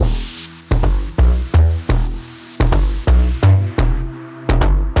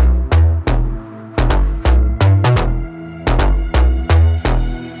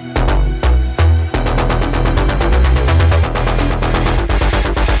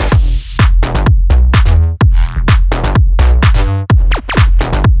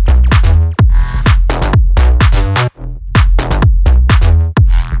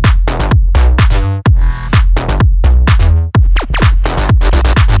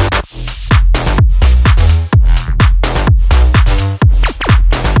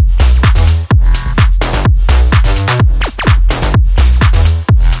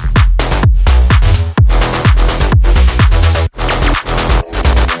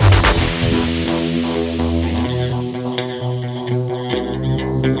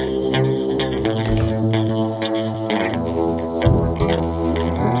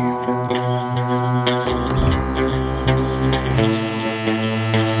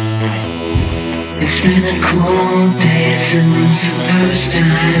It's been a cold day since the first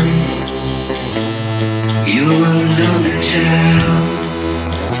time you were another child.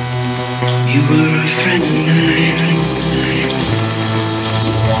 You were a friend of mine.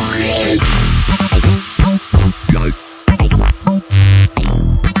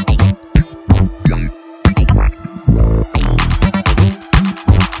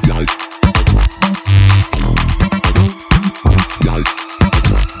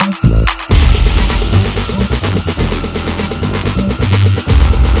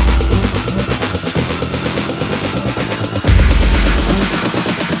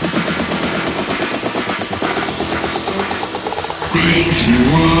 Makes me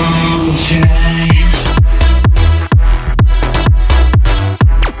want to change.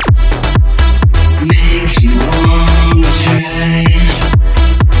 Makes me want to change.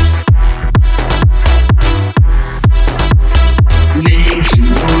 Makes me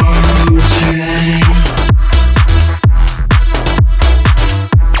want to change.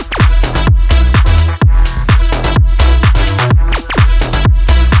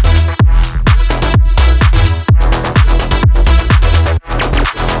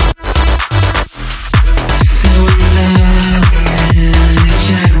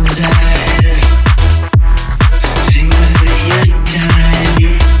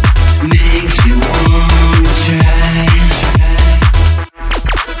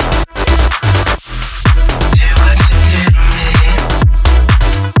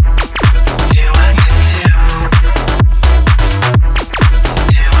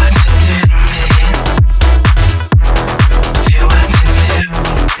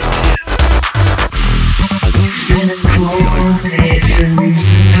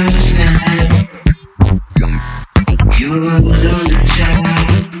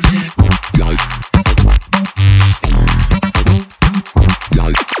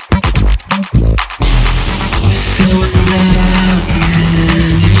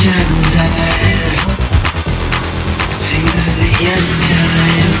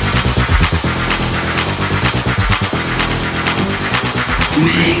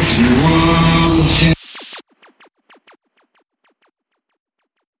 Makes me want to